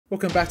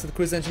Welcome back to the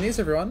Quiz Engineers,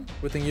 everyone.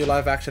 With the new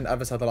live-action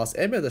Avatar: The Last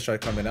Airbender show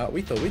coming out,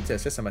 we thought we'd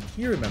test just how much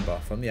you remember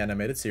from the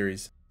animated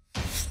series.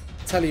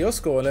 Tally your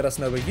score and let us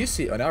know where you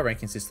sit on our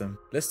ranking system.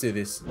 Let's do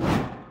this.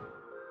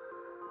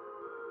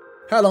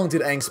 How long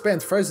did Aang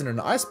spend frozen in an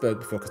iceberg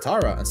before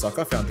Katara and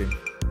Sokka found him?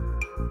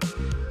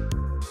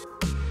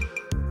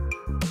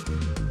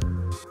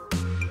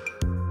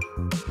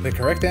 The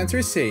correct answer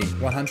is C,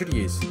 100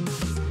 years.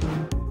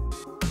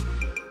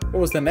 What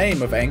was the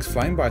name of Aang's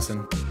flying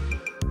bison?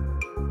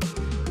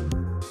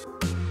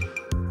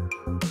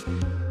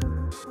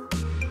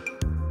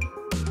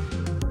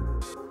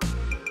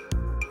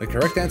 The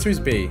correct answer is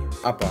B,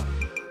 Appa.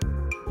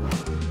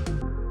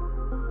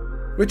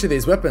 Which of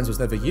these weapons was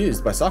never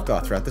used by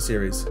Sokka throughout the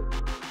series?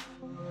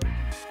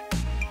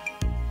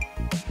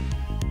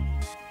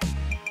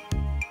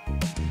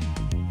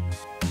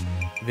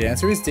 The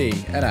answer is D,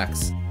 an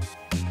axe.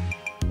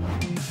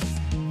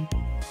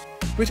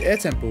 Which air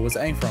temple was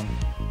Aang from?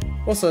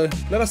 Also,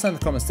 let us know in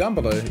the comments down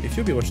below if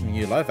you'll be watching the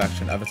new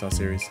live-action Avatar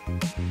series.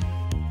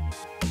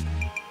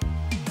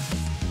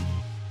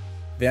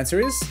 The answer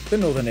is the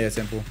Northern Air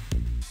Temple.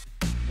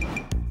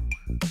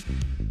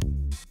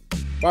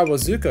 Why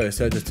was Zuko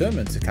so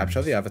determined to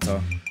capture the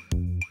Avatar?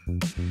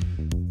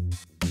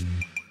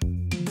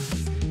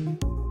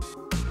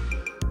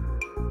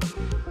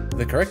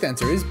 The correct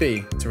answer is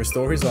B, to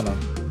restore his honor.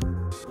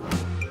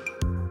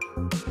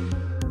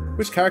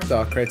 Which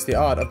character creates the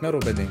art of metal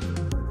bending?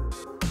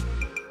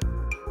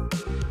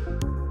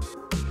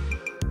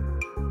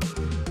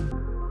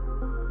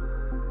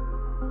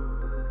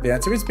 The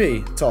answer is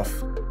B,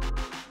 Toph.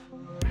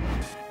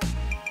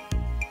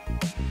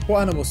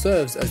 What animal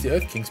serves as the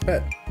Earth King's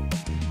pet?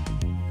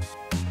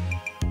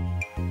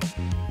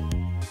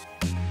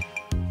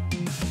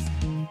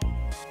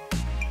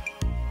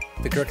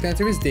 The correct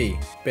answer is D,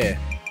 bear.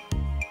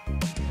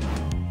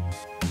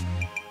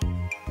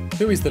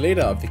 Who is the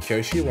leader of the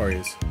Kyoshi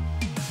warriors?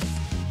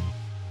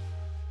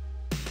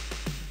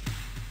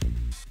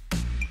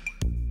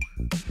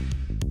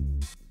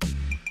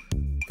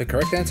 The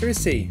correct answer is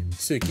C,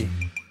 Suki.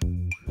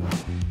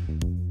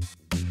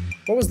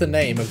 What was the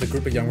name of the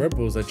group of young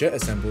rebels that Jet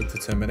assembled to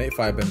terminate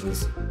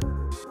firebenders?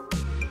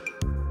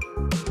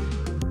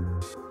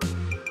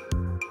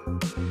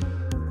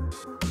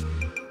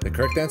 The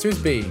correct answer is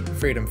B,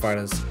 Freedom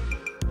Fighters.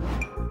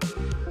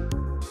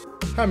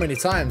 How many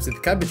times did the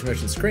cabbage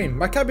merchant scream,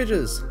 "My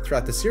cabbages!"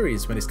 throughout the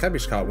series when his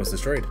cabbage cart was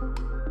destroyed?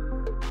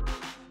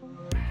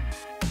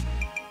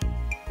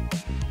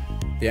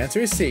 The answer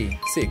is C,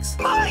 6.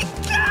 My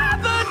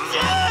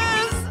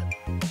cabbages!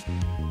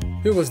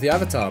 Who was the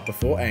Avatar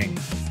before Aang?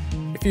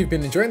 If you've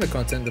been enjoying the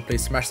content, then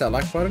please smash that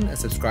like button and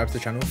subscribe to the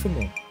channel for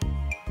more.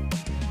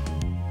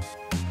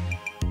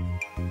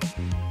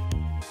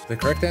 The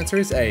correct answer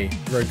is A,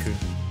 Roku.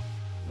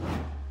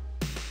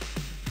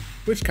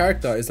 Which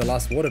character is the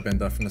last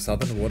waterbender from the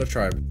Southern Water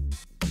Tribe?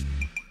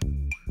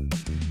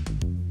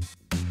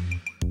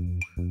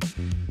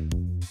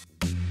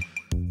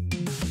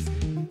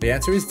 The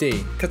answer is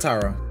D,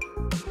 Katara.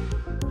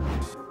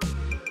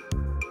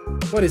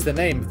 What is the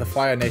name of the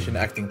Fire Nation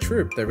acting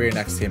troupe that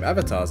reenacts Team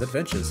Avatar's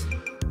adventures?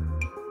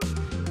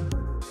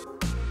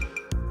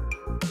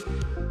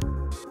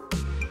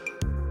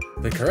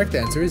 The correct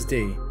answer is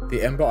D,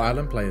 the Ember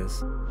Island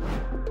Players.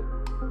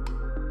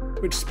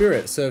 Which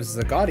spirit serves as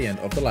the guardian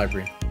of the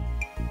library?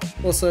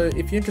 Also,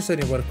 if you're interested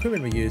in what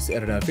equipment we use to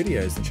edit our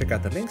videos, then check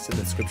out the links in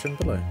the description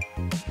below.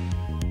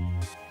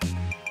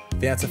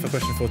 The answer for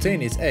question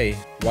 14 is A,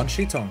 Wan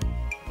Shi Tong.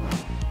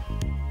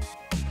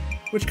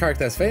 Which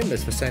character is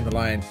famous for saying the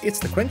line, "It's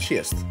the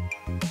quenchiest"?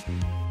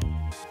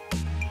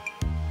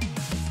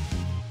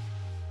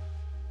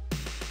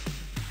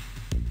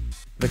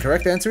 The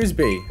correct answer is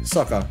B,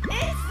 Sokka. It's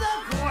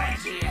the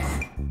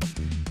quenchiest!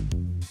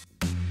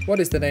 What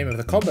is the name of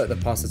the comet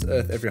that passes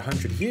Earth every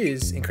 100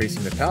 years,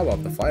 increasing the power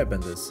of the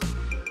firebenders?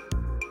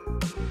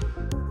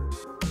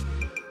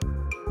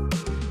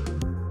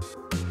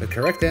 The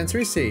correct answer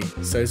is C,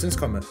 Sozon's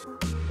Comet.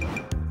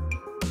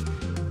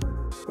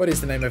 What is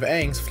the name of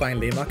Aang's flying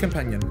lemur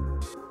companion?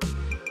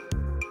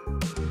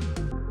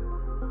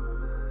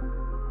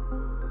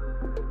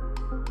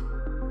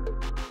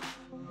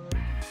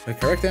 The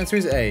correct answer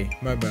is A,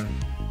 Momo.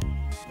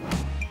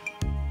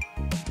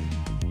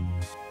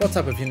 What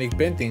type of unique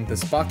bending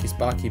does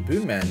Sparky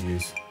Boom Man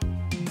use?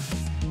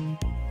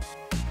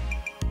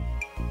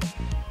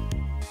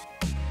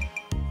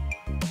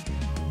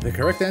 The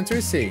correct answer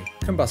is C,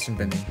 combustion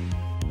bending.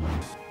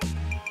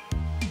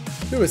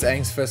 Who was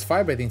Aang's first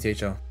firebending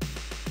teacher?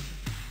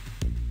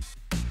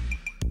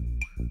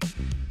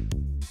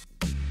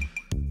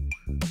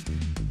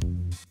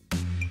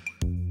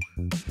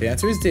 The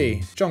answer is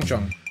D,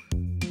 Zhong.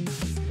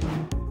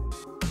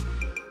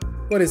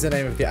 What is the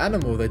name of the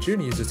animal that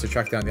June uses to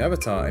track down the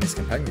Avatar and his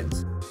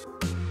companions?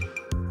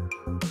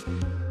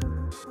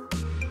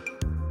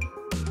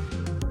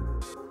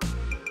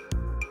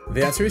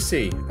 The answer is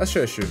C, a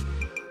Shoshu.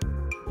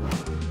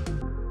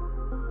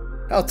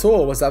 How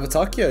tall was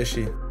Avatar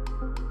Kyoshi?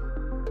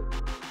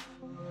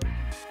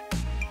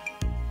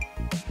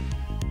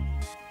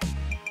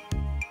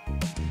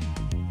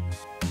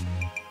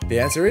 The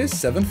answer is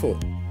 7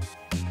 foot.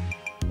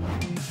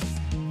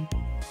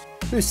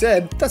 Who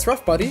said, "That's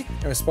rough, buddy,"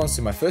 in response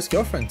to "my first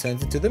girlfriend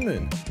turned into the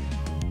moon"?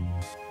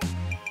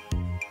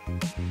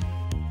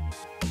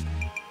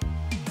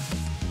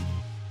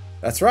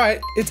 That's right,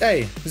 it's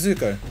A,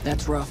 Zuko.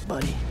 That's rough,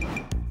 buddy.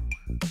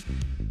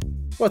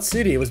 What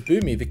city was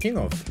Bumi the king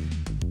of?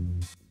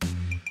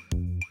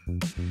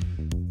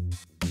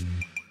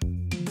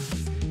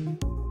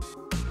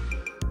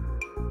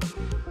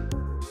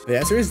 The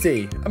answer is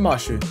D,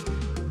 Amashu.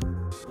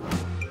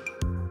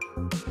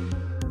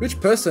 Which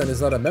person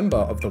is not a member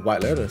of the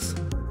White Lotus?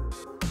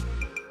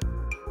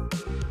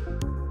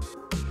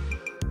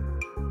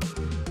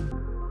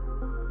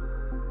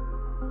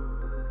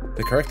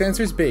 The correct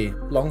answer is B,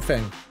 Long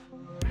Feng.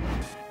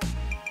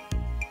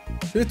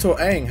 Who taught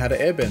Aang how to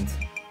airbend?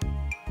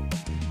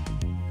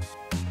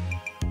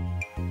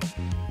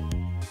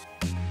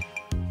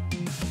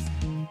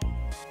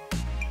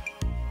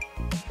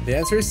 The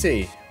answer is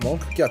C,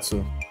 Monk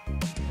Gyatso.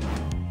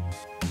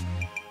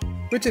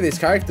 Which of these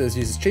characters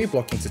uses chi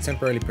blocking to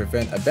temporarily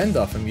prevent a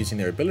bender from using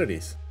their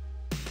abilities?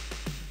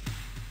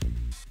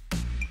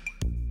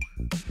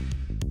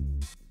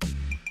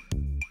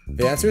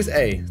 The answer is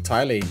A,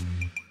 Ty Lee.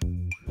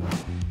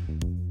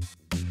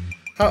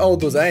 How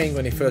old was Aang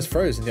when he first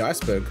froze in the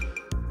iceberg?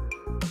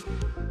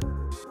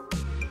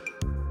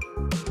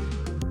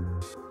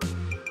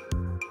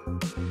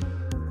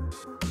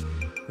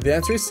 The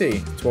answer is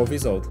C, 12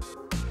 years old.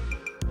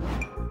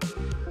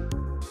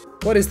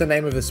 What is the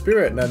name of the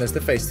spirit known as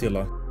the Face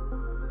Stealer?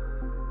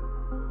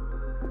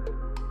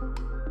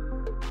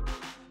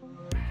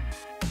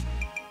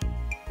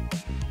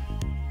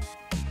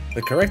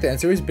 The correct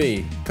answer is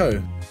B,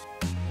 Ko.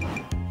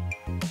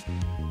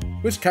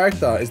 Which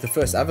character is the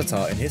first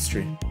avatar in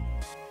history?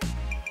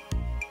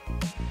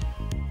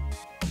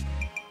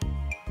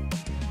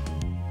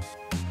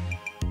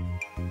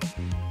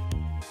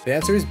 The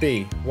answer is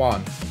B,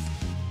 Wan.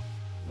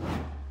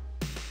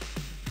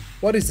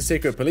 What is the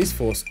secret police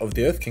force of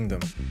the Earth Kingdom?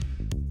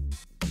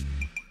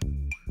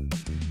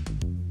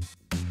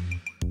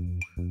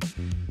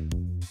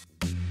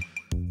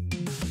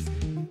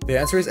 The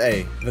answer is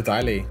A, the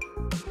Dai Li.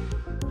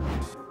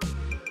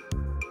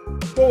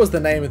 What was the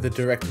name of the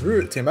direct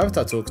route Team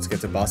Avatar took to get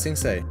to Ba Sing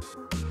Se?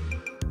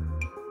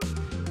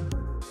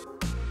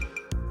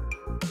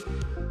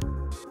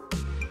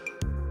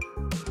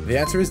 The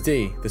answer is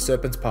D, the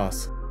Serpent's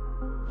Pass.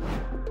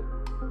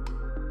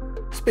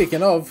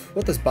 Speaking of,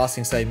 what does Ba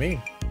Sing Se mean?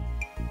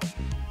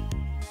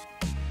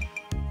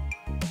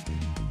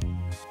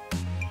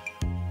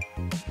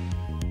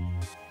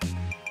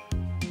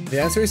 The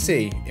answer is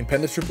C,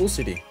 Impenetrable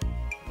City.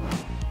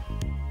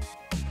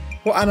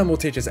 What animal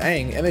teaches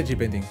Aang energy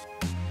bending?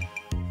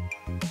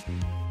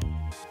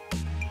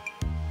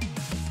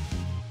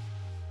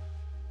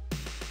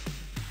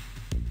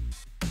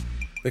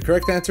 The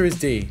correct answer is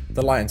D,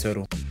 the lion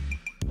turtle.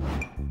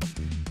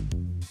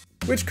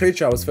 Which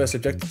creature was first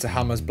subjected to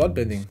Hama's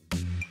bloodbending?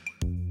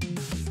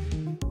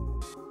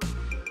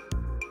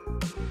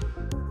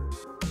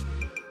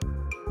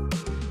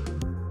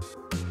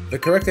 The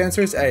correct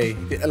answer is A,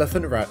 the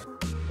elephant rat.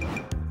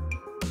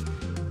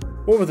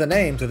 What were the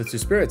names of the two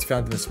spirits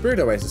found in the spirit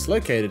oasis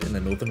located in the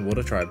Northern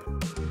Water Tribe?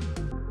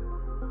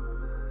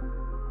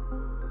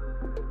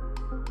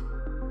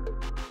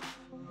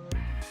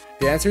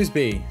 The answer is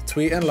B,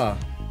 Tui and La.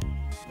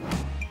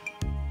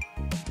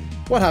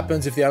 What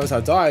happens if the avatar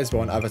dies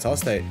while in avatar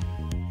state?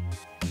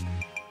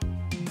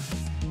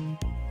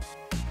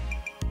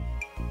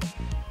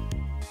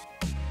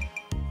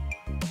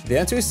 The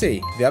answer is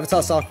C, the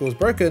avatar cycle is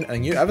broken and a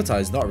new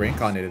avatar is not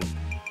reincarnated.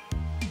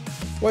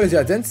 What is the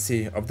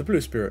identity of the blue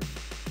spirit?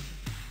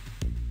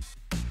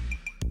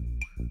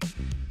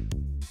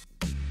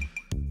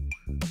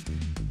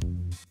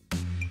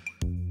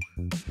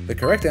 The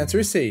correct answer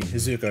is C,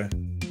 Zuko.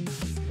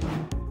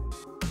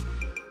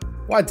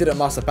 Why didn't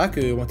Master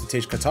Baku want to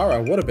teach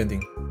Katara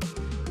waterbending?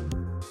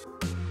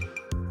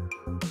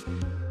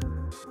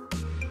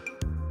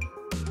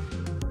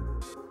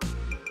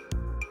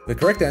 The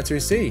correct answer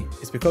is C,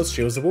 it's because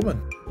she was a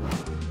woman.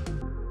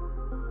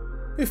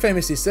 Who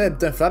famously said,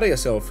 "Don't flatter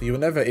yourself, you were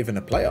never even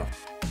a player"?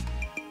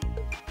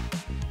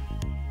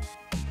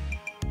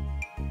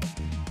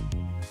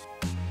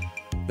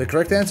 The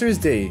correct answer is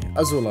D,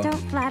 Azula.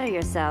 Don't flatter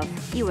yourself,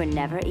 you were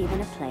never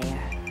even a player.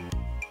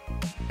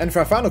 And for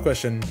our final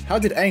question, how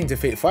did Aang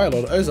defeat Fire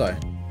Lord Ozai?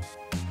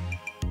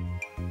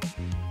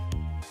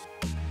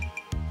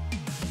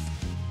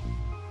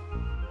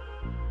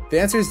 The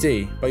answer is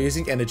D, by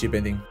using energy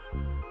bending.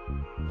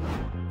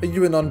 Are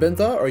you a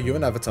non-bender or are you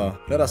an avatar?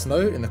 Let us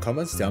know in the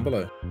comments down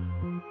below.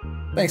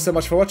 Thanks so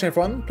much for watching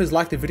everyone, please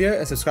like the video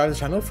and subscribe to the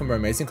channel for more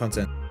amazing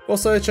content.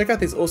 Also check out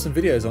these awesome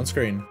videos on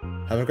screen.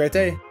 Have a great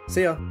day,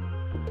 see ya!